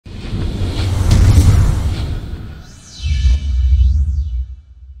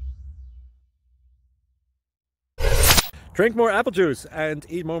Drink more apple juice and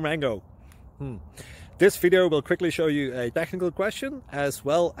eat more mango. This video will quickly show you a technical question as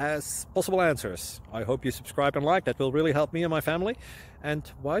well as possible answers. I hope you subscribe and like, that will really help me and my family.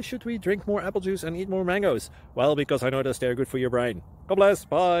 And why should we drink more apple juice and eat more mangoes? Well, because I noticed they're good for your brain. God bless,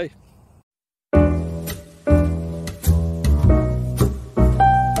 bye!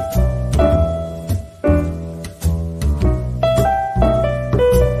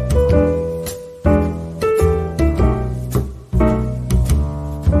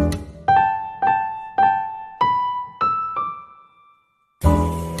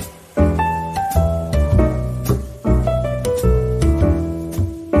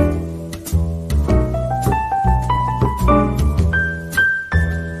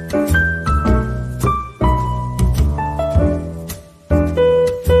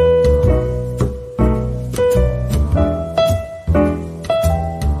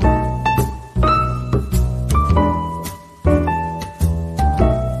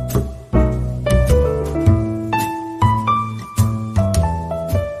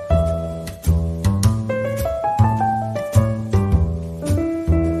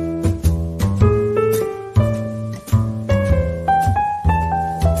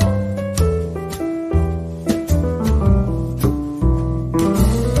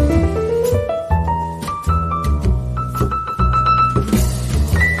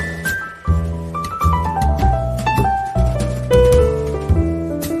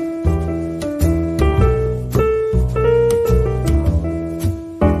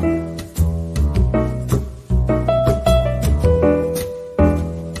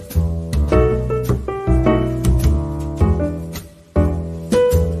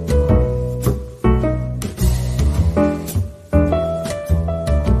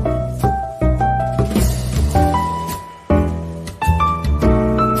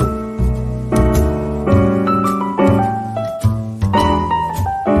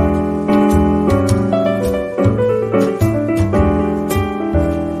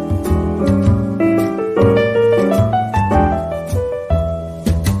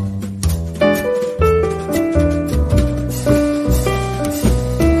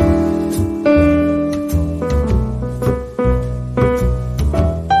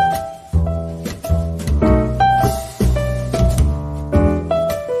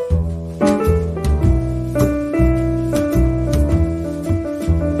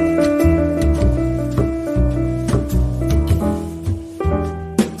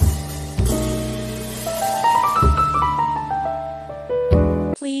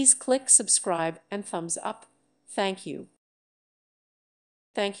 Please click subscribe and thumbs up. Thank you.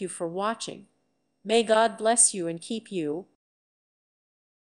 Thank you for watching. May God bless you and keep you.